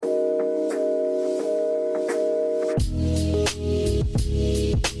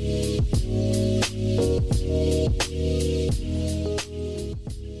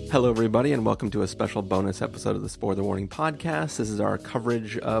Hello, everybody, and welcome to a special bonus episode of the Spoiler Warning podcast. This is our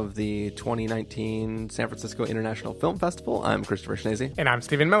coverage of the 2019 San Francisco International Film Festival. I'm Christopher Schnese. And I'm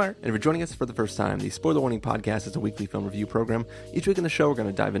Stephen Miller. And if you're joining us for the first time, the Spoiler Warning podcast is a weekly film review program. Each week in the show, we're going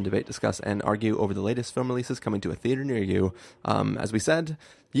to dive in, debate, discuss, and argue over the latest film releases coming to a theater near you. As we said,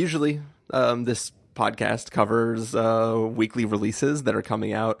 usually this podcast covers weekly releases that are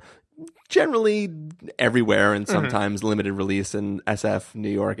coming out generally everywhere, and sometimes limited release in SF, New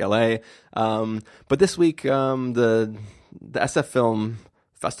York, LA. But this week, the SFFILM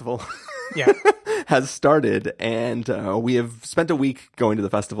Festival has started, and we have spent a week going to the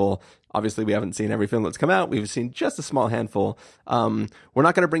festival. Obviously, we haven't seen every film that's come out. We've seen just a small handful. We're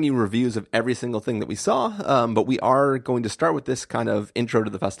not going to bring you reviews of every single thing that we saw, but we are going to start with this kind of intro to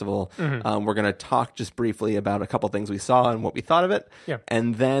the festival. We're going to talk just briefly about a couple things we saw and what we thought of it.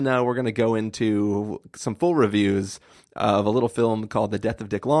 And then we're going to go into some full reviews of a little film called The Death of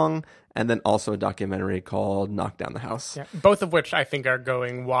Dick Long, and then also a documentary called Knock Down the House. Both of which I think are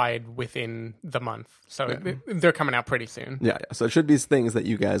going wide within the month. So they're coming out pretty soon. So it should be things that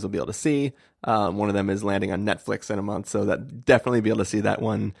you guys will be able to see. One of them is landing on Netflix in a month, so that definitely be able to see that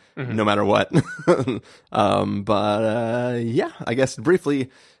one no matter what. I guess briefly,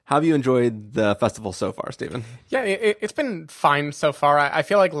 how have you enjoyed the festival so far, Stephen? It's been fine so far. I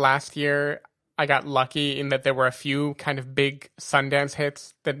feel like last year I got lucky in that there were a few kind of big Sundance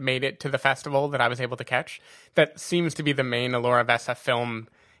hits that made it to the festival that I was able to catch. That seems to be the main allure of SF Film,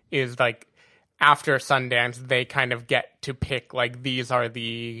 is like after Sundance, they kind of get to pick, like, these are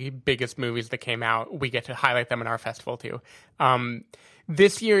the biggest movies that came out. We get to highlight them in our festival too.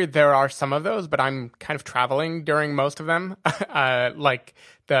 This year, there are some of those, but I'm kind of traveling during most of them. Like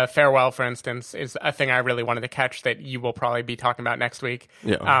The Farewell, for instance, is a thing I really wanted to catch that you will probably be talking about next week.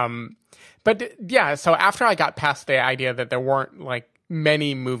 So after I got past the idea that there weren't like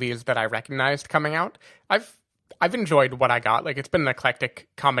many movies that I recognized coming out, I've enjoyed what I got. Like, it's been an eclectic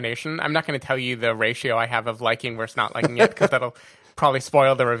combination. I'm not going to tell you the ratio I have of liking versus not liking it, because that'll probably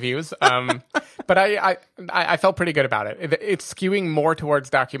spoil the reviews. But I felt pretty good about it. It's skewing more towards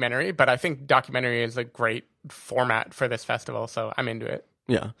documentary, but I think documentary is a great format for this festival, so I'm into it.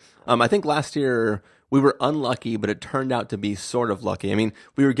 I think last year we were unlucky, but it turned out to be sort of lucky. I mean,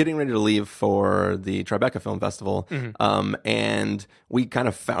 we were getting ready to leave for the Tribeca Film Festival, and we kind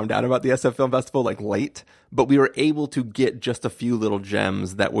of found out about the SF Film Festival like late, but we were able to get just a few little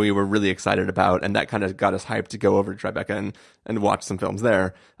gems that we were really excited about, and that kind of got us hyped to go over to Tribeca and watch some films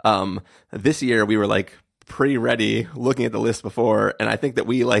there. This year we were like pretty ready looking at the list before, and I think that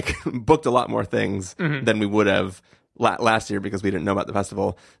we like booked a lot more things than we would have last year because we didn't know about the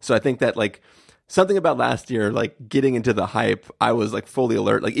festival. So I think that like something about last year, like getting into the hype, I was like fully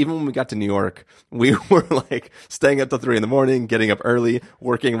alert. Like even when we got to New York, we were like staying up till 3 a.m, getting up early,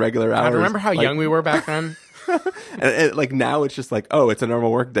 working regular hours. I remember how young we were back then. and like now it's just like, oh, it's a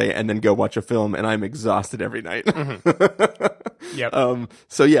normal work day, and then go watch a film, and I'm exhausted every night.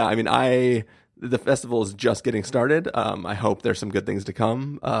 So yeah, I mean, the festival is just getting started. I hope there's some good things to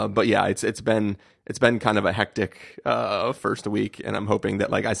come. But yeah, it's been kind of a hectic first week, and I'm hoping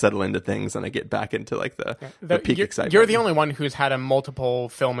that like I settle into things and I get back into like the peak excitement. You're the only one who's had a multiple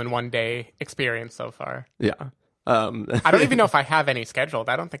film in one day experience so far. I don't even know if I have any scheduled.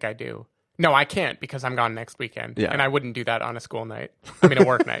 I don't think I do. No, I can't, because I'm gone next weekend, and I wouldn't do that on a school night. I mean, a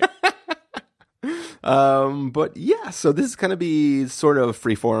work night. But yeah, so this is going to be sort of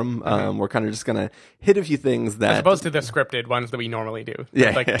freeform. We're kind of just going to hit a few things that, as opposed to the scripted ones that we normally do.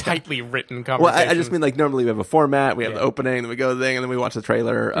 Tightly written conversations. Well, I just mean like normally we have a format, we have the opening, then we go to the thing, and then we watch the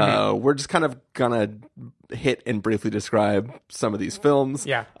trailer. We're just kind of gonna hit and briefly describe some of these films.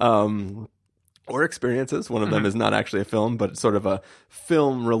 Or experiences. One of them is not actually a film, but it's sort of a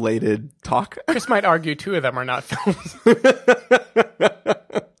film-related talk. Chris might argue 2 of them are not films.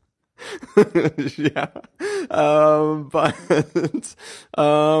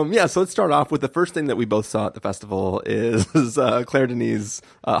 So let's start off with the first thing that we both saw at the festival is Claire Denis'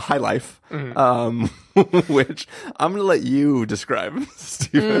 High Life, which I'm going to let you describe,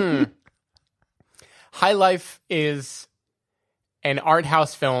 Stephen. High Life is an art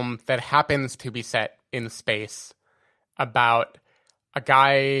house film that happens to be set in space about a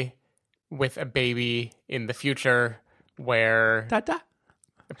guy with a baby in the future where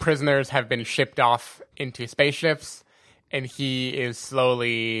prisoners have been shipped off into spaceships, and he is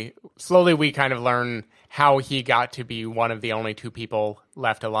slowly we kind of learn how he got to be one of the only 2 people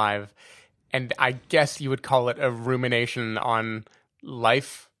left alive. And I guess you would call it a rumination on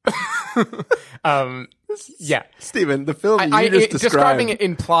life Yeah. Stephen, the film you just described... Describing it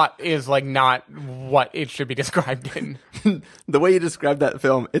in plot is like not what it should be described in. The way you described that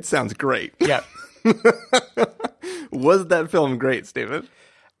film, it sounds great. Yeah. Was that film great, Stephen?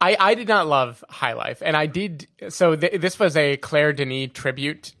 I did not love High Life, and I did. So this was a Claire Denis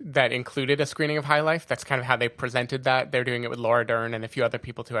tribute that included a screening of High Life. That's kind of how they presented that. They're doing it with Laura Dern and a few other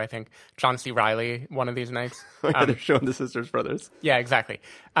people too, I think. John C. Reilly, one of these nights. They're showing the Sisters Brothers. Yeah, exactly.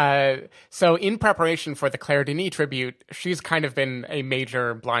 So in preparation for the Claire Denis tribute, she's kind of been a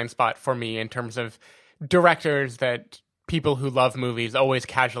major blind spot for me in terms of directors that people who love movies always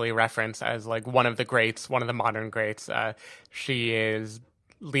casually reference as like one of the greats, one of the modern greats. She is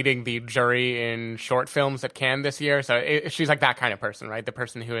leading the jury in short films at Cannes this year. So she's like that kind of person, right? The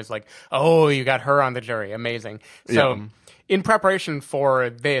person who is like, oh, you got her on the jury. Amazing. So in preparation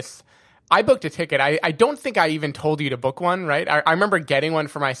for this, I booked a ticket. I don't think I even told you to book one, right? I remember getting one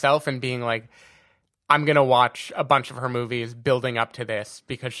for myself and being like, I'm going to watch a bunch of her movies building up to this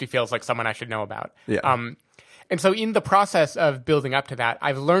because she feels like someone I should know about. Yeah. And so in the process of building up to that,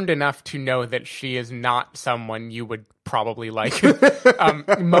 I've learned enough to know that she is not someone you would probably like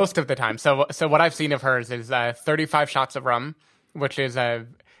most of the time. So what I've seen of hers is 35 Shots of Rum, which is a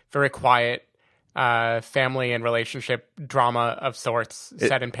very quiet family and relationship drama of sorts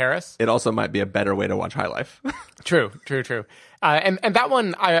set in Paris. It also might be a better way to watch High Life. True. And that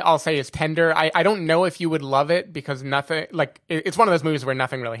one I'll say is tender. I don't know if you would love it because nothing, like, it's one of those movies where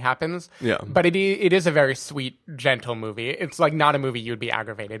nothing really happens. Yeah. But it is a very sweet, gentle movie. It's like not a movie you'd be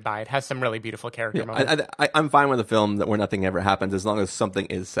aggravated by. It has some really beautiful character moments. I'm fine with a film where nothing ever happens as long as something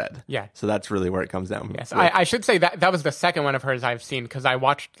is said. Yeah. So that's really where it comes down. Yes. I should say that was the second one of hers I've seen because I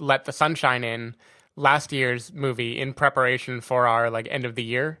watched Let the Sunshine In, last year's movie, in preparation for our like end of the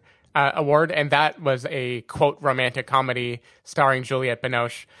year award, and that was a quote romantic comedy starring Juliette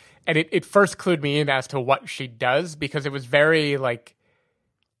Binoche, and it first clued me in as to what she does because it was very like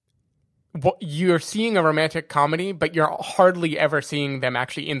you're seeing a romantic comedy, but you're hardly ever seeing them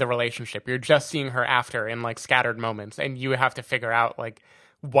actually in the relationship. You're just seeing her after in like scattered moments, and you have to figure out like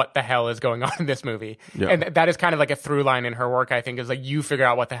what the hell is going on in this movie. Yeah. And that is kind of like a through line in her work, I think, is like you figure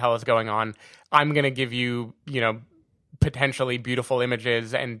out what the hell is going on. I'm going to give you, potentially beautiful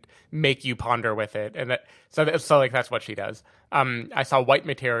images and make you ponder with it. And so like that's what she does. I saw White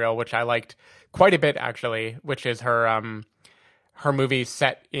Material, which I liked quite a bit actually, which is her movie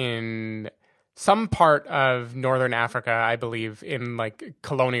set in some part of Northern Africa, I believe, in like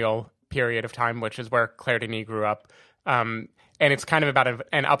colonial period of time, which is where Claire Denis grew up. And it's kind of about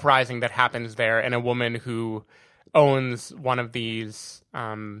an uprising that happens there, and a woman who owns one of these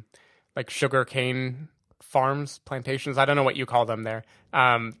like sugarcane farms, plantations, I don't know what you call them there,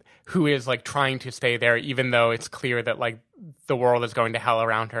 who is like trying to stay there even though it's clear that like the world is going to hell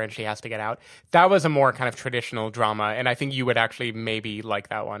around her and she has to get out. That was a more kind of traditional drama, and I think you would actually maybe like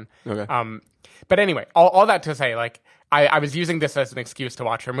that one. Okay. But anyway, all that to say, like, I was using this as an excuse to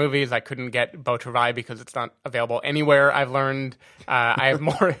watch her movies. I couldn't get Beau Travail because it's not available anywhere, I've learned. I have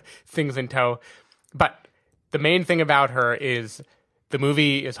more things in tow. But the main thing about her is the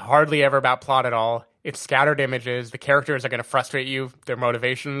movie is hardly ever about plot at all. It's scattered images. The characters are going to frustrate you, their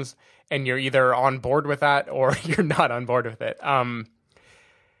motivations, and you're either on board with that or you're not on board with it.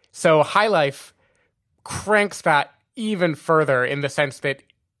 So High Life cranks that even further in the sense that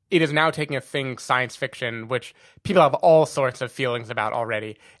it is now taking a thing, science fiction, which people have all sorts of feelings about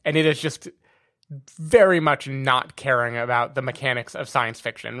already. And it is just very much not caring about the mechanics of science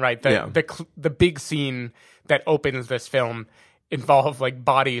fiction, right? The big scene that opens this film involve like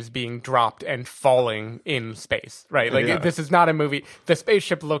bodies being dropped and falling in space, right? Like this is not a movie. The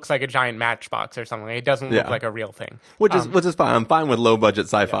spaceship looks like a giant matchbox or something. It doesn't look like a real thing. Which is fine. I'm fine with low budget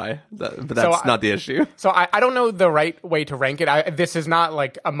sci-fi, but that's not the issue. So I don't know the right way to rank it. This is not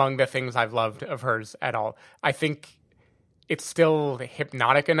like among the things I've loved of hers at all. I think it's still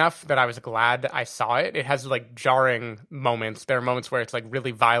hypnotic enough that I was glad I saw it. It has like jarring moments. There are moments where it's like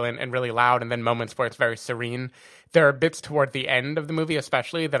really violent and really loud, and then moments where it's very serene. There are bits toward the end of the movie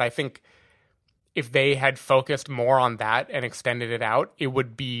especially that I think if they had focused more on that and extended it out, it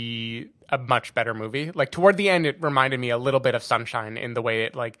would be a much better movie. Like toward the end, it reminded me a little bit of Sunshine in the way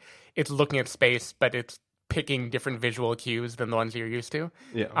it like it's looking at space, but it's picking different visual cues than the ones you're used to.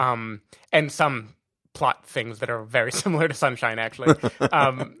 Yeah. And some plot things that are very similar to Sunshine, actually.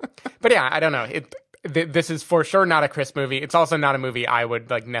 But yeah, I don't know. This is for sure not a Chris movie. It's also not a movie I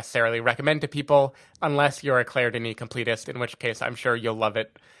would like necessarily recommend to people unless you're a Claire Denis completist, in which case I'm sure you'll love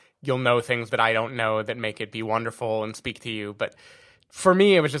it. You'll know things that I don't know that make it be wonderful and speak to you. But for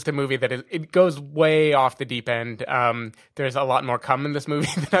me, it was just a movie that it goes way off the deep end. There's a lot more cum in this movie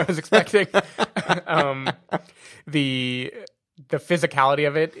than I was expecting. The physicality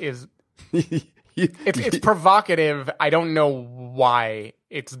of it is it's provocative. I don't know why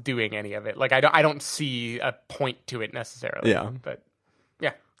it's doing any of it. Like I don't see a point to it necessarily. Yeah, but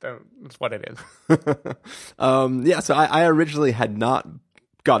yeah, that's what it is. So I originally had not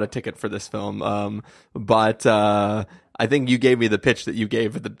got a ticket for this film, but I think you gave me the pitch that you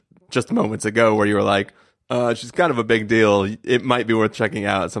gave just moments ago, where you were like, she's kind of a big deal. It might be worth checking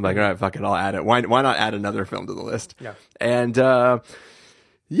out. So I'm like, all right, fuck it, I'll add it. Why not add another film to the list? Yeah. And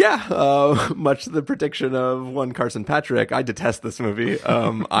much to the prediction of one Carson Patrick, I detest this movie.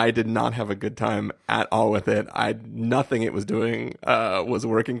 I did not have a good time at all with it. Nothing it was doing was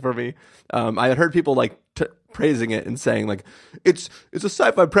working for me. I had heard people like praising it and saying like it's a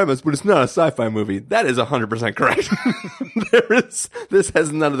sci-fi premise, but it's not a sci-fi movie. That is 100% correct. This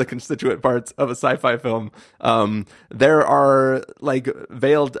has none of the constituent parts of a sci-fi film. There are like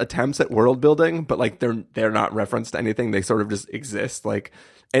veiled attempts at world building, but like they're not referenced to anything. They sort of just exist. Like,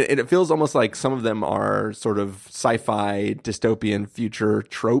 and it feels almost like some of them are sort of sci-fi dystopian future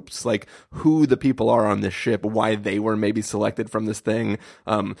tropes, like who the people are on this ship, why they were maybe selected from this thing.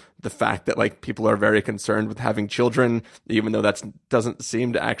 The fact that like people are very concerned with having children, even though that doesn't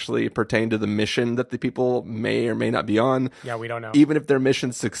seem to actually pertain to the mission that the people may or may not be on. Yeah, we don't know. Even if their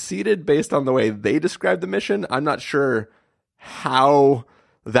mission succeeded based on the way they describe the mission, I'm not sure how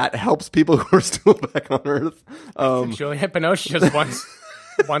that helps people who are still back on Earth. Juliette Binoche just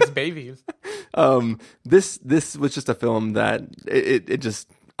wants babies. This was just a film that it just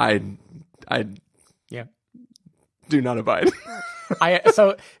I yeah do not abide.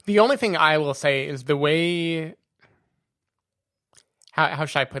 So the only thing I will say is the way, how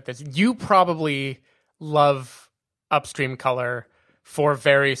should I put this? You probably love Upstream Color for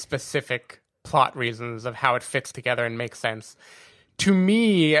very specific plot reasons of how it fits together and makes sense. To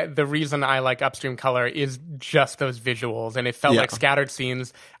me, the reason I like Upstream Color is just those visuals, and it felt like scattered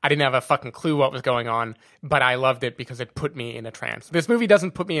scenes. I didn't have a fucking clue what was going on, but I loved it because it put me in a trance. This movie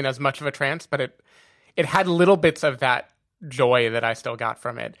doesn't put me in as much of a trance, but it had little bits of that joy that I still got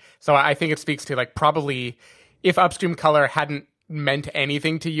from it. So I think it speaks to like probably if Upstream Color hadn't meant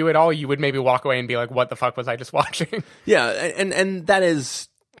anything to you at all, you would maybe walk away and be like, what the fuck was I just watching? Yeah, and that is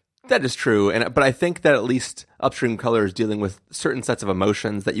true, but I think that at least Upstream Color is dealing with certain sets of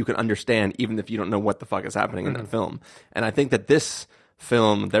emotions that you can understand even if you don't know what the fuck is happening in that film. And I think that this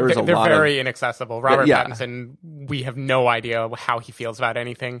film, they're very inaccessible. Robert Pattinson, we have no idea how he feels about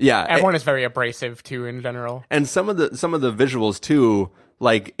anything. Yeah, everyone is very abrasive too in general. And some of the visuals too,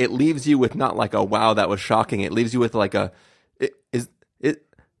 like it leaves you with not like a wow that was shocking. It leaves you with like is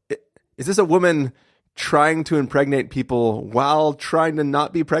this a woman trying to impregnate people while trying to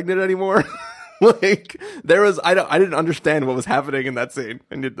not be pregnant anymore? Like there was I didn't understand what was happening in that scene,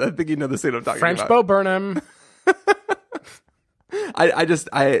 and I think you know the scene I'm talking French about. Bo Burnham.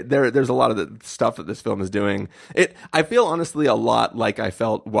 There's a lot of the stuff that this film is doing. I feel honestly a lot like I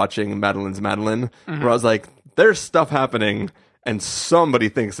felt watching Madeline's Madeline, where I was like, there's stuff happening and somebody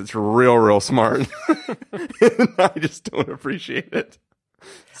thinks it's real smart. And I just don't appreciate it.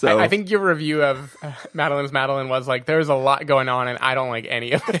 So I think your review of Madeline's Madeline was like, there's a lot going on and I don't like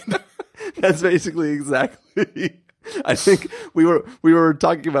any of it. That's basically exactly. I think we were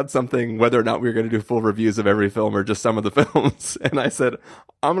talking about something, whether or not we were going to do full reviews of every film or just some of the films. And I said,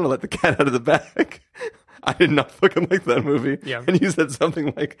 I'm going to let the cat out of the bag. I did not fucking like that movie. Yeah. And you said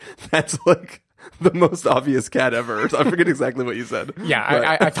something like, that's like the most obvious cat ever. So I forget exactly what you said.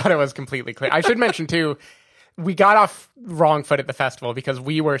 Yeah, I thought it was completely clear. I should mention too, we got off wrong foot at the festival because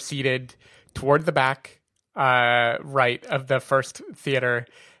we were seated toward the back right of the first theater.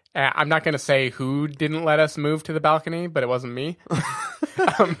 I'm not going to say who didn't let us move to the balcony, but it wasn't me.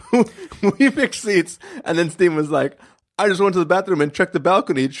 We picked seats, and then Steve was like, I just went to the bathroom and checked the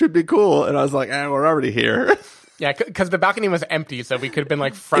balcony. It should be cool. And I was like, we're already here. Yeah, because the balcony was empty, so we could have been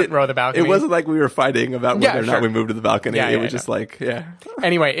like front row of the balcony. It wasn't like we were fighting about whether or not we moved to the balcony. It was just like.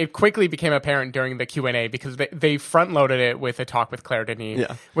 Anyway, it quickly became apparent during the Q&A because they front-loaded it with a talk with Claire Denis.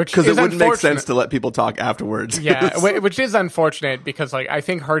 Yeah, because it wouldn't make sense to let people talk afterwards. Yeah, which is unfortunate because like I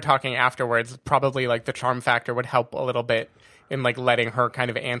think her talking afterwards, probably like the charm factor would help a little bit in like letting her kind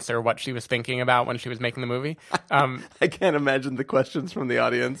of answer what she was thinking about when she was making the movie. I can't imagine the questions from the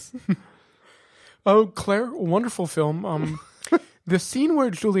audience. Oh, Claire, wonderful film. The scene where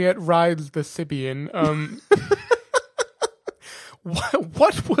Juliet rides the Sibian,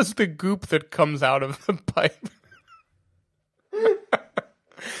 what was the goop that comes out of the pipe?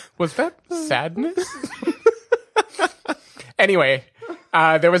 Was that sadness? Anyway,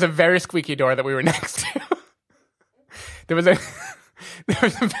 There was a very squeaky door that we were next to. There was a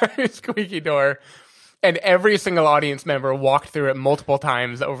very squeaky door, and every single audience member walked through it multiple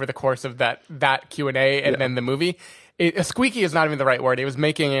times over the course of that Q&A and then the movie. A squeaky is not even the right word. It was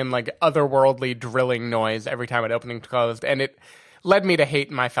making an like otherworldly drilling noise every time it opened and closed, and it led me to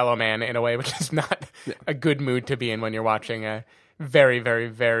hate my fellow man in a way which is not a good mood to be in when you're watching a very, very,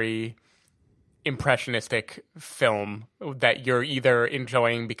 very impressionistic film that you're either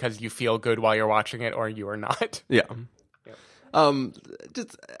enjoying because you feel good while you're watching it or you are not. Yeah.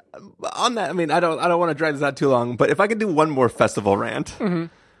 Just on that, I mean, I don't want to drag this out too long, but if I could do one more festival rant. Mm-hmm.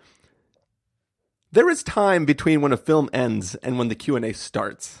 There is time between when a film ends and when the Q&A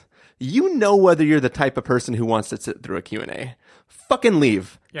starts. You know whether you're the type of person who wants to sit through a Q&A. Fucking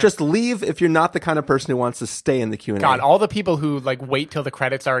leave. Yeah. Just leave if you're not the kind of person who wants to stay in the Q&A. God, all the people who like wait till the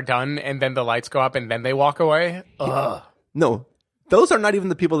credits are done and then the lights go up and then they walk away. Ugh. No, those are not even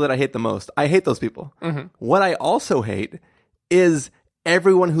the people that I hate the most. I hate those people. Mm-hmm. What I also hate is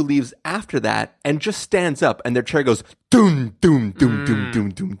everyone who leaves after that and just stands up and their chair goes doom, doom, doom, doom, doom,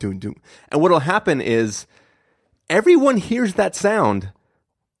 doom, doom, doom. And what'll happen is everyone hears that sound,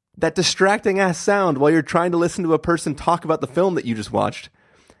 that distracting ass sound while you're trying to listen to a person talk about the film that you just watched.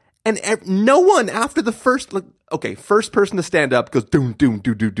 And no one after the first person to stand up goes doom, doom,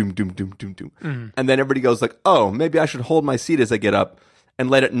 doom, doom, doom, doom, doom, doom, doom. Mm. And then everybody goes like, oh, maybe I should hold my seat as I get up and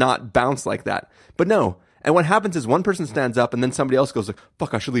let it not bounce like that. But no. And what happens is one person stands up and then somebody else goes like,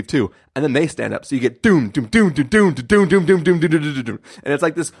 fuck, I should leave too. And then they stand up. So you get doom, doom, doom, doom, doom, doom, doom, doom, doom, doom, doom, doom. And it's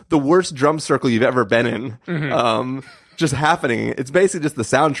like this, the worst drum circle you've ever been in. Mm-hmm. Just happening. It's basically just the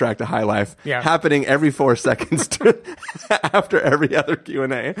soundtrack to High Life happening every 4 seconds after every other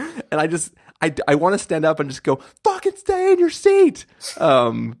Q&A. And I want to stand up and just go, fucking stay in your seat. But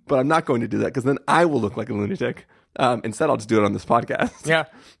I'm not going to do that because then I will look like a lunatic. Instead, I'll just do it on this podcast. Yeah.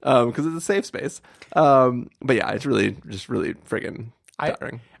 Because it's a safe space. But yeah, it's really friggin'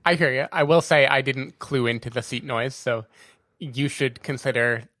 tiring. I hear you. I will say I didn't clue into the seat noise, so you should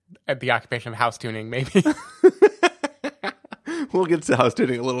consider the occupation of house tuning, maybe. We'll get to house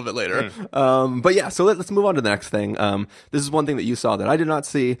tuning a little bit later. But yeah, so let's move on to the next thing. This is one thing that you saw that I did not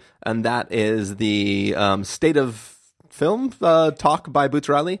see, and that is the State of Film talk by Boots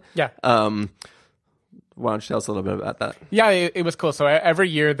Riley. Yeah. Why don't you tell us a little bit about that? Yeah, it was cool. So every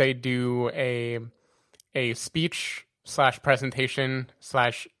year they do a speech / presentation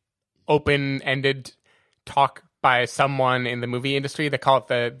 / open-ended talk by someone in the movie industry. They call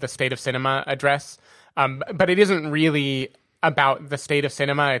it the State of Cinema address. But it isn't really about the state of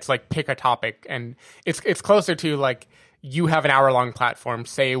cinema. It's like pick a topic, and it's closer to like you have an hour-long platform.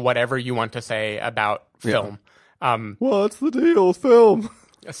 Say whatever you want to say about film. What's the deal, film?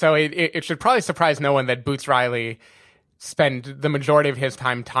 So it should probably surprise no one that Boots Riley spent the majority of his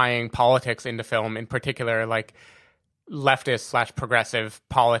time tying politics into film, in particular, like leftist / progressive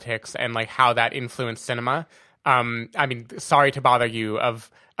politics and like how that influenced cinema. I mean, sorry to bother you.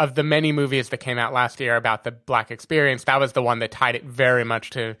 Of the many movies that came out last year about the Black experience, that was the one that tied it very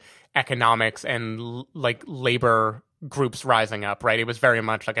much to economics and like labor groups rising up, right? It was very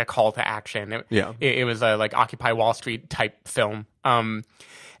much like a call to action. It was a like Occupy Wall Street type film.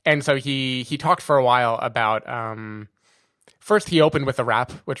 And so he talked for a while about, first he opened with a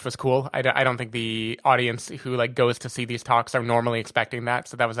rap, which was cool. I don't think the audience who like goes to see these talks are normally expecting that.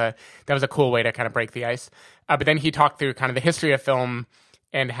 So that was a cool way to kind of break the ice. But then he talked through kind of the history of film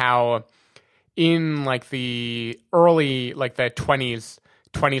and how in like the early, like the 20s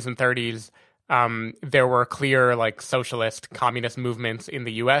and 30s, there were clear like socialist communist movements in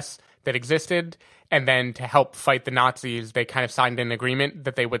the US that existed. And then to help fight the Nazis, they kind of signed an agreement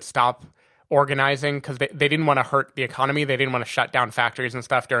that they would stop organizing because they didn't want to hurt the economy. They didn't want to shut down factories and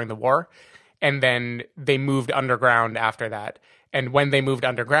stuff during the war. And then they moved underground after that. And when they moved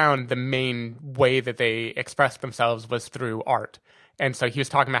underground, the main way that they expressed themselves was through art. And so he was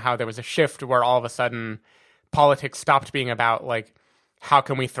talking about how there was a shift where all of a sudden politics stopped being about like, how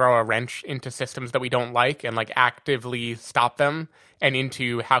can we throw a wrench into systems that we don't like and like actively stop them, and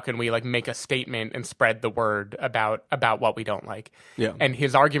into how can we like make a statement and spread the word about what we don't like. Yeah. And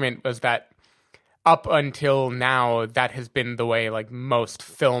his argument was that up until now, that has been the way like most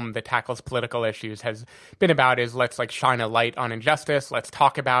film that tackles political issues has been about, is let's like shine a light on injustice, let's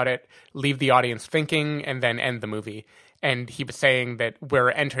talk about it, leave the audience thinking, and then end the movie. And he was saying that we're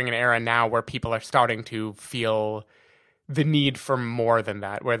entering an era now where people are starting to feel the need for more than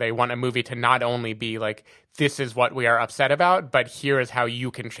that, where they want a movie to not only be like, this is what we are upset about, but here is how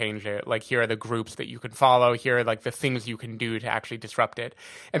you can change it. Like, here are the groups that you can follow. Here are like the things you can do to actually disrupt it.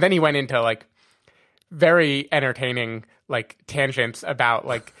 And then he went into like very entertaining like tangents about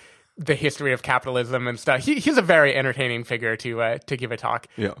like the history of capitalism and stuff. He's a very entertaining figure to give a talk.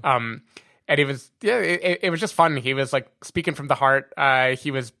 Yeah. And it was just fun. He was like speaking from the heart.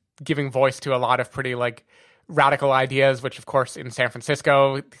 He was giving voice to a lot of pretty like radical ideas, which of course in San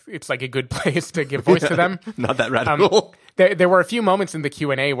Francisco, it's like a good place to give voice to them. Not that radical. There were a few moments in the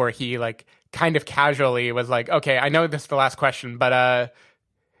Q&A where he like kind of casually was like, okay, I know this is the last question, but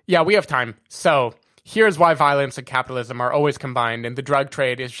yeah, we have time. So here's why violence and capitalism are always combined, and the drug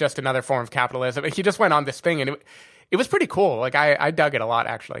trade is just another form of capitalism. And he just went on this thing, and it was pretty cool. Like I dug it a lot,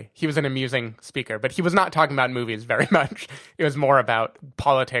 actually. He was an amusing speaker, but he was not talking about movies very much. It was more about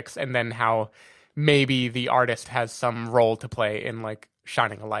politics and then how maybe the artist has some role to play in like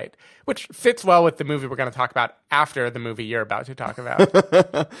shining a light, which fits well with the movie we're going to talk about after the movie you're about to talk about.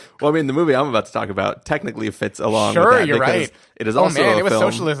 Well, I mean, the movie I'm about to talk about technically fits along with that. You're right. It is also it was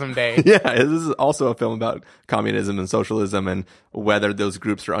Socialism Day. Yeah, this is also a film about communism and socialism and whether those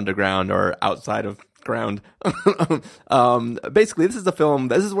groups are underground or outside of ground. Basically, this is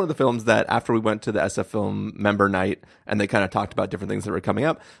one of the films that after we went to the SFFILM member night and they kind of talked about different things that were coming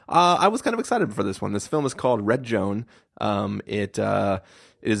up, I was kind of excited for this one. This film is called Red Joan. It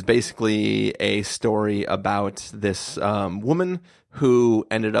is basically a story about this woman who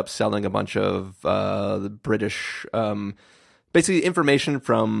ended up selling a bunch of the British basically information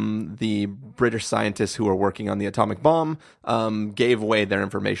from the British scientists who were working on the atomic bomb, gave away their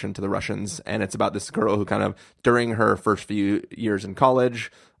information to the Russians. And it's about this girl who kind of, during her first few years in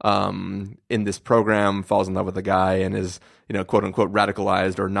college, in this program, falls in love with a guy and is, quote unquote,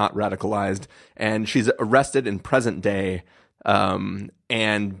 radicalized or not radicalized. And she's arrested in present day,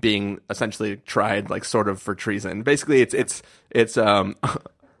 and being essentially tried like sort of for treason. Basically,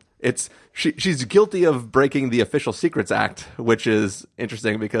 she's guilty of breaking the Official Secrets Act, which is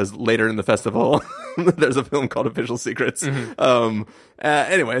interesting because later in the festival, there's a film called Official Secrets. Mm-hmm.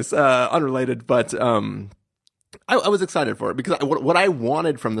 Anyways, unrelated, but I was excited for it because what I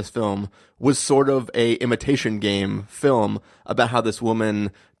wanted from this film was sort of a imitation game film about how this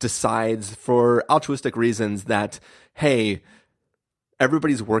woman decides for altruistic reasons that, hey,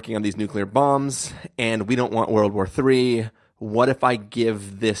 everybody's working on these nuclear bombs and we don't want World War III. What if I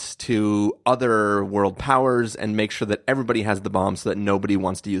give this to other world powers and make sure that everybody has the bomb so that nobody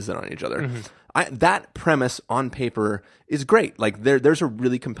wants to use it on each other? Mm-hmm. That premise on paper is great. Like there's a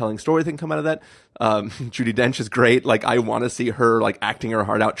really compelling story that can come out of that. Judi Dench is great. Like I want to see her like acting her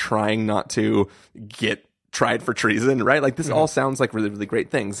heart out, trying not to get tried for treason, right? Like this all sounds like really, really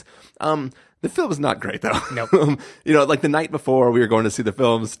great things. The film is not great though. Nope. Like the night before we were going to see the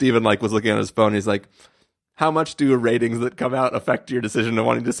film, Stephen like was looking at his phone. He's like, how much do ratings that come out affect your decision of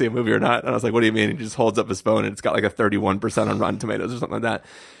wanting to see a movie or not? And I was like, what do you mean? He just holds up his phone and it's got like a 31% on Rotten Tomatoes or something like that.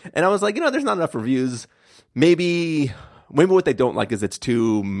 And I was like, there's not enough reviews. Maybe what they don't like is it's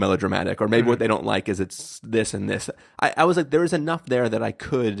too melodramatic, or maybe what they don't like is it's this and this. I was like, there is enough there that I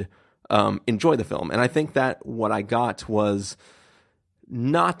could enjoy the film. And I think that what I got was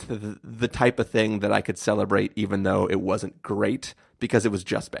not the type of thing that I could celebrate, even though it wasn't great, because it was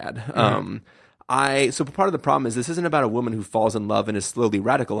just bad. So part of the problem is this isn't about a woman who falls in love and is slowly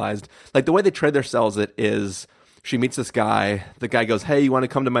radicalized. Like the way they trade their sells it is she meets this guy. The guy goes, hey, you want to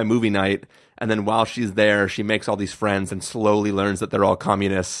come to my movie night? And then while she's there, she makes all these friends and slowly learns that they're all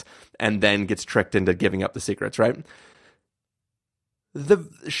communists and then gets tricked into giving up the secrets, right?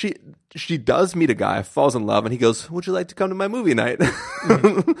 She does meet a guy, falls in love, and he goes, would you like to come to my movie night?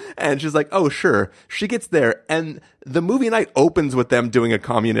 And she's like, oh, sure. She gets there, and the movie night opens with them doing a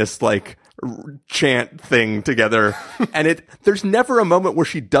communist, like, chant thing together. And there's never a moment where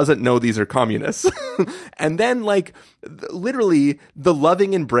she doesn't know these are communists. And then, like, literally, the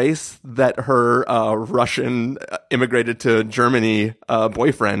loving embrace that her Russian immigrated to Germany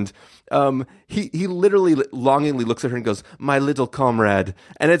boyfriend, he literally longingly looks at her and goes, my little comrade.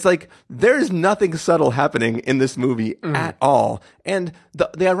 And it's like, there's nothing subtle happening in this movie at all. And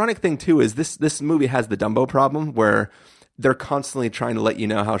the ironic thing too is this movie has the Dumbo problem where they're constantly trying to let you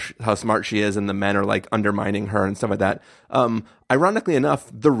know how smart she is, and the men are like undermining her and stuff like that. Ironically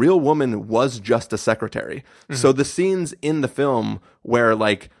enough, the real woman was just a secretary. Mm-hmm. So the scenes in the film where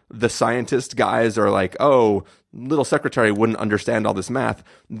like the scientist guys are like, oh, little secretary wouldn't understand all this math,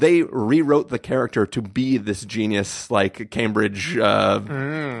 they rewrote the character to be this genius, like Cambridge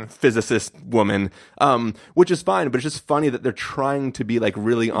physicist woman, which is fine, but it's just funny that they're trying to be like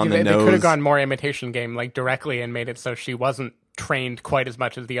really on the nose. They could have gone more imitation game, like directly, and made it so she wasn't trained quite as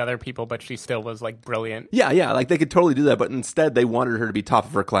much as the other people, but she still was like brilliant. Yeah, like they could totally do that, but instead they wanted her to be top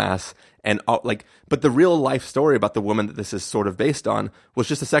of her class, and but the real life story about the woman that this is sort of based on was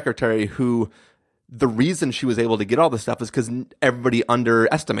just a secretary who the reason she was able to get all this stuff is because everybody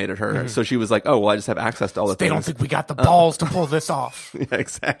underestimated her. So she was like, oh, well, I just have access to all the things. They don't think we got the balls to pull this off. Yeah,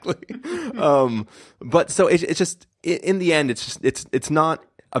 exactly. But so it's just, in the end, it's not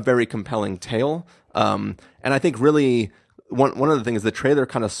a very compelling tale. And I think really one of the things the trailer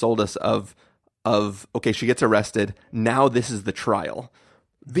kind of sold us of, okay, she gets arrested. Now this is the trial.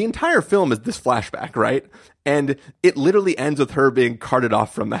 The entire film is this flashback, right? And it literally ends with her being carted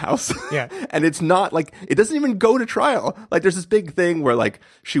off from the house. Yeah. And it's not like, it doesn't even go to trial. Like, there's this big thing where, like,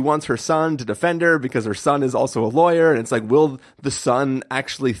 she wants her son to defend her because her son is also a lawyer. And it's like, will the son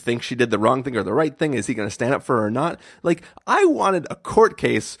actually think she did the wrong thing or the right thing? Is he going to stand up for her or not? Like, I wanted a court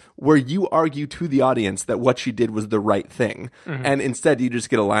case where you argue to the audience that what she did was the right thing. And instead, you just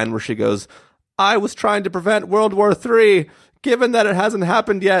get a line where she goes, I was trying to prevent World War III. Given that it hasn't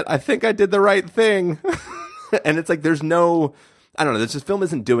happened yet, I think I did the right thing. And it's like, there's no, I don't know, this film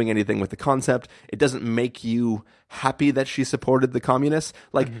isn't doing anything with the concept. It doesn't make you happy that she supported the communists.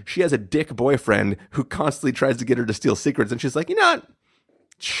 Like, she has a dick boyfriend who constantly tries to get her to steal secrets, and she's like, you know what?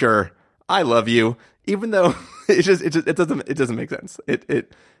 Sure, I love you. Even though it doesn't make sense.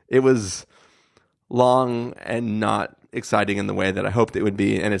 It was long and not exciting in the way that I hoped it would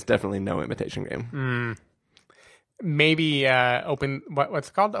be, and it's definitely no Imitation Game. Maybe what's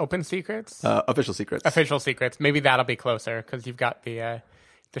it called? Open Secrets? Official Secrets. Official Secrets. Maybe that'll be closer because you've got the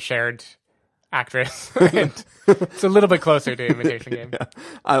shared actress. And it's a little bit closer to Imitation Game. Yeah.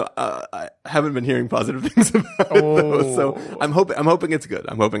 I haven't been hearing positive things about it, though, so I'm hoping it's good.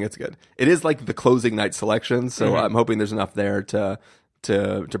 I'm hoping it's good. It is like the closing night selection, so I'm hoping there's enough there to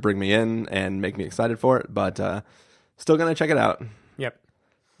bring me in and make me excited for it. But still gonna check it out. Yep.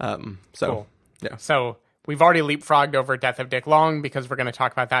 Cool. Yeah. So we've already leapfrogged over Death of Dick Long because we're going to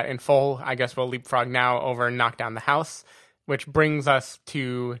talk about that in full. I guess we'll leapfrog now over Knock Down the House, which brings us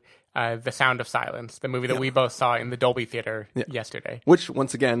to The Sound of Silence, the movie that we both saw in the Dolby Theater yesterday. Which,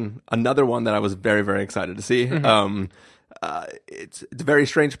 once again, another one that I was very, very excited to see. It's a very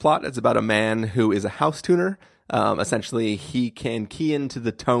strange plot. It's about a man who is a house tuner. Essentially, he can key into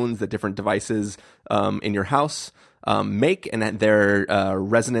the tones that different devices in your house make, and their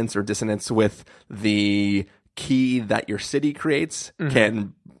resonance or dissonance with the key that your city creates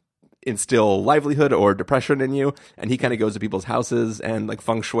can instill livelihood or depression in you. And he kind of goes to people's houses and like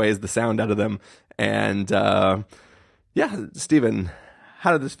feng shui's the sound out of them. And Stephen,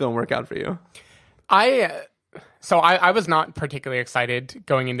 how did this film work out for you? I was not particularly excited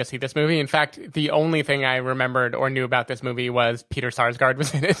going in to see this movie. In fact, the only thing I remembered or knew about this movie was Peter Sarsgaard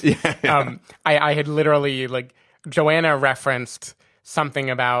was in it. I had literally, like, Joanna referenced something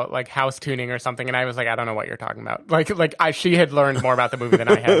about like house tuning or something, and I was like, I don't know what you're talking about. She had learned more about the movie than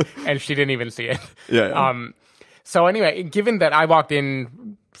I had, and she didn't even see it. So anyway, given that I walked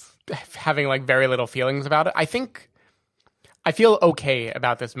in having like very little feelings about it, I think I feel okay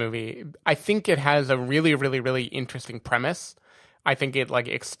about this movie. I think it has a really, really, really interesting premise. I think it like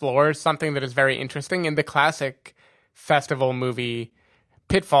explores something that is very interesting. In the classic festival movie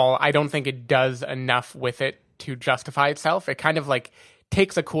pitfall, I don't think it does enough with it to justify itself. It kind of like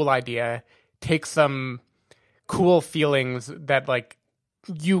takes a cool idea, takes some cool feelings that like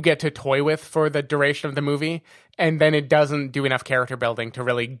you get to toy with for the duration of the movie, and then it doesn't do enough character building to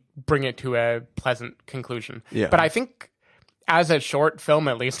really bring it to a pleasant conclusion. Yeah. But I think as a short film,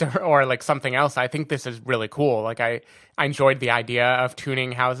 at least, or like something else, I think this is really cool. Like I enjoyed the idea of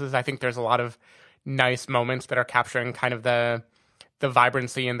tuning houses. I think there's a lot of nice moments that are capturing kind of the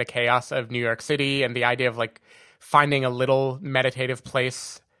vibrancy and the chaos of New York City, and the idea of like finding a little meditative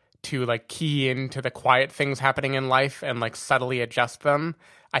place to like key into the quiet things happening in life and like subtly adjust them.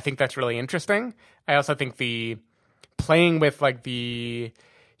 I think that's really interesting. I also think the playing with like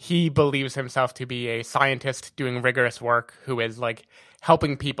he believes himself to be a scientist doing rigorous work who is like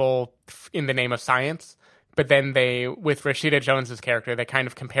helping people in the name of science. But then with Rashida Jones's character, they kind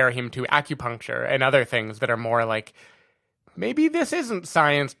of compare him to acupuncture and other things that are more like, maybe this isn't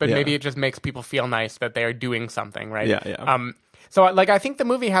science, but maybe it just makes people feel nice that they are doing something, right? So, like, I think the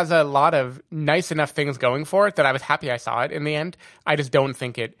movie has a lot of nice enough things going for it that I was happy I saw it in the end. I just don't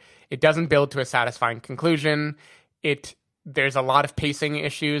think it doesn't build to a satisfying conclusion. There's a lot of pacing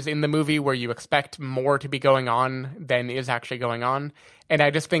issues in the movie where you expect more to be going on than is actually going on. And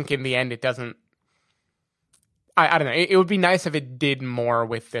I just think in the end it doesn't... I don't know. It would be nice if it did more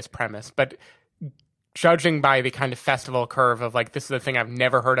with this premise, but judging by the kind of festival curve of like, this is the thing I've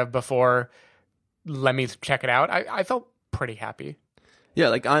never heard of before, let me check it out, I felt pretty happy. Yeah,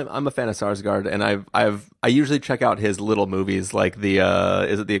 like I'm a fan of Sarsgaard, and I usually check out his little movies, like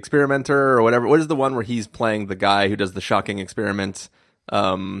is it The Experimenter or whatever? What is the one where he's playing the guy who does the shocking experiment?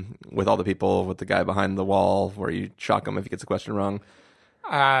 with all the people, with the guy behind the wall where you shock him if he gets a question wrong.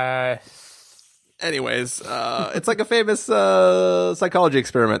 Anyways, it's like a famous psychology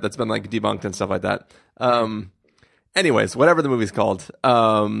experiment that's been like debunked and stuff like that. Anyways, whatever the movie's called,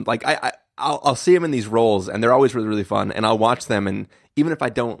 like I'll see him in these roles, and they're always really, really fun, and I'll watch them, and even if I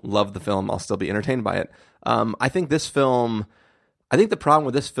don't love the film, I'll still be entertained by it. I think the problem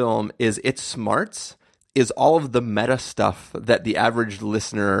with this film is its smarts is all of the meta stuff that the average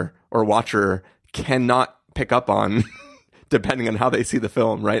listener or watcher cannot pick up on depending on how they see the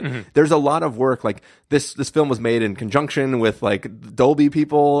film, right? Mm-hmm. There's a lot of work. Like this film was made in conjunction with like Dolby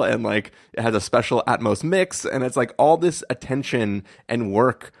people, and like it has a special Atmos mix, and it's like all this attention and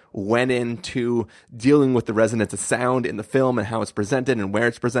work went into dealing with the resonance of sound in the film and how it's presented and where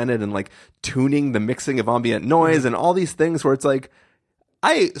it's presented, and like tuning the mixing of ambient noise and all these things where it's like,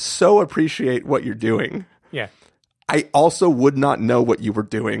 I so appreciate what you're doing. Yeah. I also would not know what you were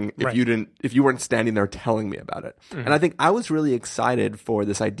doing if you weren't standing there telling me about it. Mm-hmm. And I think I was really excited for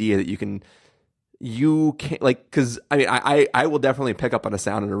this idea that you can like, cause I mean, I will definitely pick up on a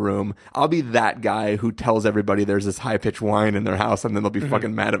sound in a room. I'll be that guy who tells everybody there's this high pitched whine in their house, and then they'll be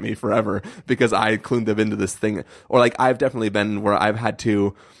fucking mad at me forever because I clued them into this thing. Or like, I've definitely been where I've had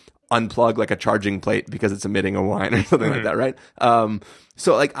to unplug like a charging plate because it's emitting a whine or something like that, right?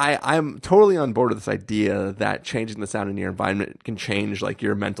 So like I'm totally on board with this idea that changing the sound in your environment can change like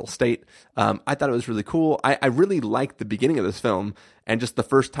your mental state. I thought it was really cool. I really liked the beginning of this film, and just the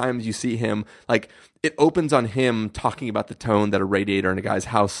first times you see him, like it opens on him talking about the tone that a radiator in a guy's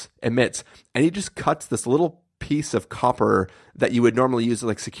house emits, and he just cuts this little piece of copper that you would normally use to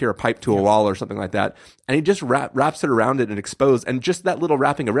like secure a pipe to a wall or something like that, and he just wraps it around it and exposed, and just that little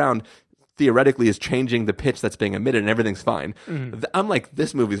wrapping around theoretically is changing the pitch that's being emitted, and everything's fine. Mm-hmm. I'm like,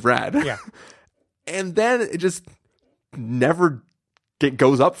 this movie's rad. Yeah. And then it just never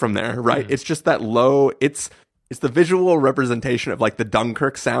goes up from there, right? It's just that low, it's the visual representation of like the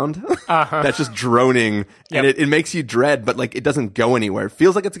Dunkirk sound that's just droning, and it makes you dread, but like it doesn't go anywhere. It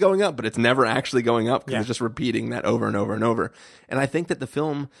feels like it's going up, but it's never actually going up because it's just repeating that over and over and over. And I think that the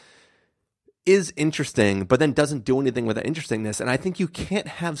film is interesting, but then doesn't do anything with that interestingness. And I think you can't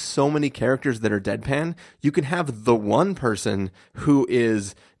have so many characters that are deadpan. You can have the one person who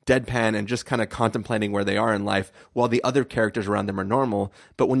is deadpan and just kind of contemplating where they are in life, while the other characters around them are normal.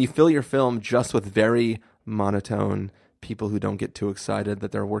 But when you fill your film just with very monotone people who don't get too excited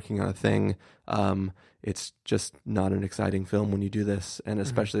that they're working on a thing, it's just not an exciting film when you do this. And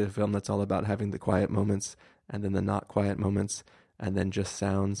especially a film that's all about having the quiet moments and then the not quiet moments, and then just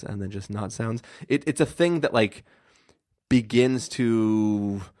sounds, and then just not sounds. It's a thing that like begins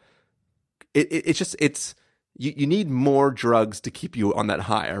to, you need more drugs to keep you on that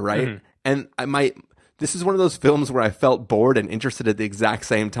high, right? And this is one of those films where I felt bored and interested at the exact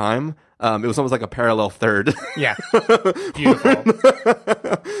same time. It was almost like a parallel third. Yeah. Beautiful.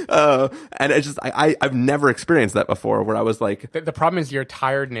 And it's just, I've never experienced that before, where I was like... The problem is your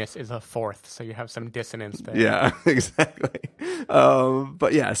tiredness is a fourth, so you have some dissonance there. Yeah, exactly.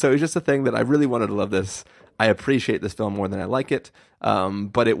 But yeah, so it's just a thing that I really wanted to love this. I appreciate this film more than I like it,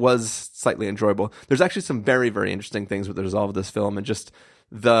 but it was slightly enjoyable. There's actually some very, very interesting things with the resolve of this film, and just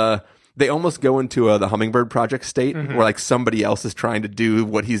they almost go into the Hummingbird Project state, where like somebody else is trying to do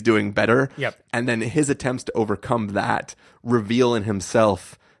what he's doing better. Yep. And then his attempts to overcome that reveal in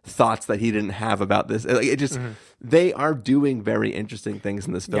himself thoughts that he didn't have about this. It just, they are doing very interesting things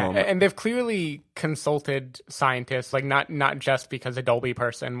in this film. Yeah, and they've clearly consulted scientists, like not just because a Dolby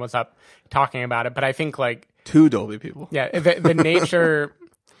person was up talking about it, but I think like 2 Dolby people. Yeah. The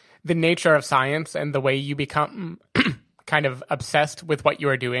nature of science and the way you become kind of obsessed with what you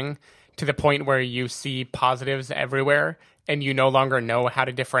are doing, to the point where you see positives everywhere and you no longer know how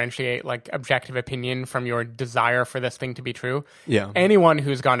to differentiate like objective opinion from your desire for this thing to be true. Yeah. Anyone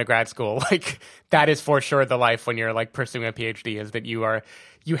who's gone to grad school, like that is for sure the life when you're like pursuing a PhD, is that you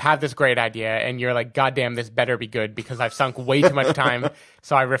have this great idea and you're like, God damn, this better be good because I've sunk way too much time.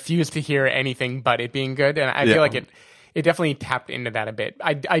 So I refuse to hear anything but it being good. And I feel like it definitely tapped into that a bit.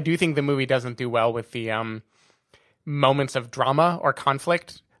 I do think the movie doesn't do well with the moments of drama or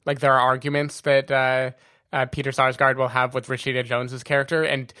conflict. Like there are arguments that Peter Sarsgaard will have with Rashida Jones's character,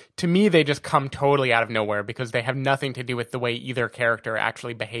 and to me they just come totally out of nowhere because they have nothing to do with the way either character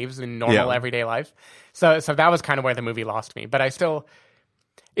actually behaves in normal everyday life. So that was kind of where the movie lost me. But I still,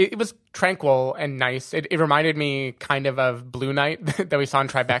 it was tranquil and nice. It reminded me kind of Blue Night that we saw in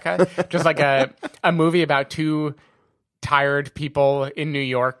Tribeca, just like a movie about 2 tired people in New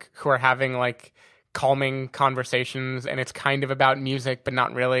York who are having like calming conversations, and it's kind of about music, but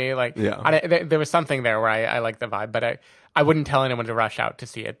not really. Like, Yeah. there was something there where I like the vibe, but I wouldn't tell anyone to rush out to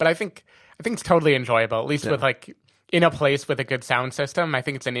see it. But I think it's totally enjoyable, at least with like in a place with a good sound system. I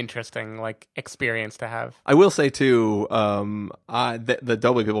think it's an interesting like experience to have. I will say too, the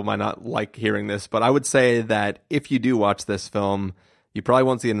Dolby people might not like hearing this, but I would say that if you do watch this film, you probably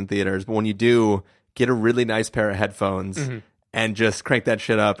won't see it in theaters, but when you do, get a really nice pair of headphones and just crank that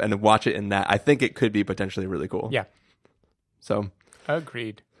shit up and watch it in that. I think it could be potentially really cool. Yeah. So.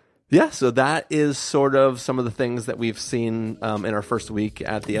 Agreed. Yeah, so that is sort of some of the things that we've seen in our first week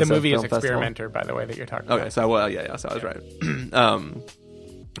at the SFFILM Festival. The movie is Experimenter, by the way, that you're talking about. Okay, so so I was right.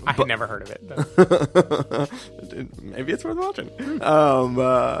 I had never heard of it. Maybe it's worth watching.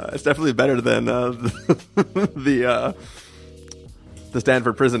 It's definitely better than the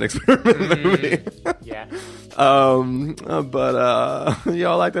Stanford Prison Experiment movie. Yeah. But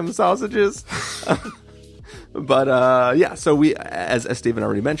y'all like them sausages? But so we, as Stephen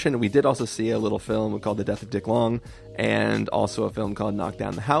already mentioned, we did also see a little film called The Death of Dick Long, and also a film called Knock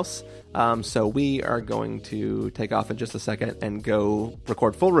Down the House. So we are going to take off in just a second and go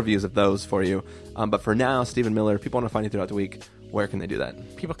record full reviews of those for you. But for now, Stephen Miller, if people want to find you throughout the week, where can they do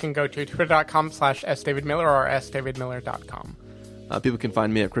that? People can go to twitter.com/sdavidmiller or sdavidmiller.com. People can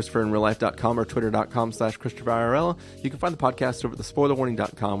find me at ChristopherInRealLife.com or Twitter.com/ChristopherIRL. You can find the podcast over at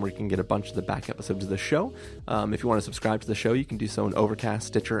TheSpoilerWarning.com, where you can get a bunch of the back episodes of the show. If you want to subscribe to the show, you can do so in Overcast,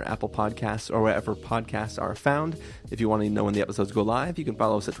 Stitcher, Apple Podcasts, or wherever podcasts are found. If you want to know when the episodes go live, you can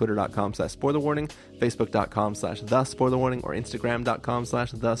follow us at Twitter.com/SpoilerWarning, Facebook.com/TheSpoilerWarning, or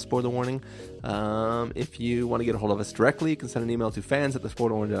Instagram.com/TheSpoilerWarning. If you want to get a hold of us directly, you can send an email to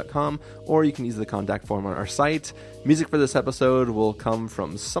fans@thespoilerwarning.com, or you can use the contact form on our site. Music for this episode will come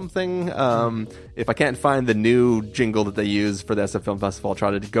from something. If I can't find the new jingle that they use for the SFFILM Festival, I'll try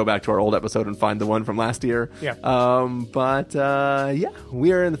to go back to our old episode and find the one from last year. Yeah.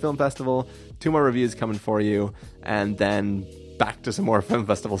 We are in the film festival. 2 more reviews coming for you, and then back to some more film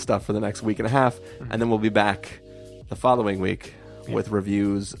festival stuff for the next week and a half, and then we'll be back the following week with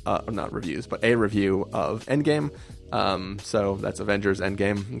reviews, not reviews, but a review of Endgame. So that's Avengers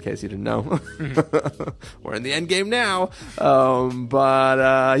Endgame, in case you didn't know. We're in the Endgame now.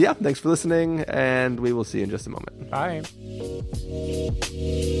 Thanks for listening, and we will see you in just a moment. Bye.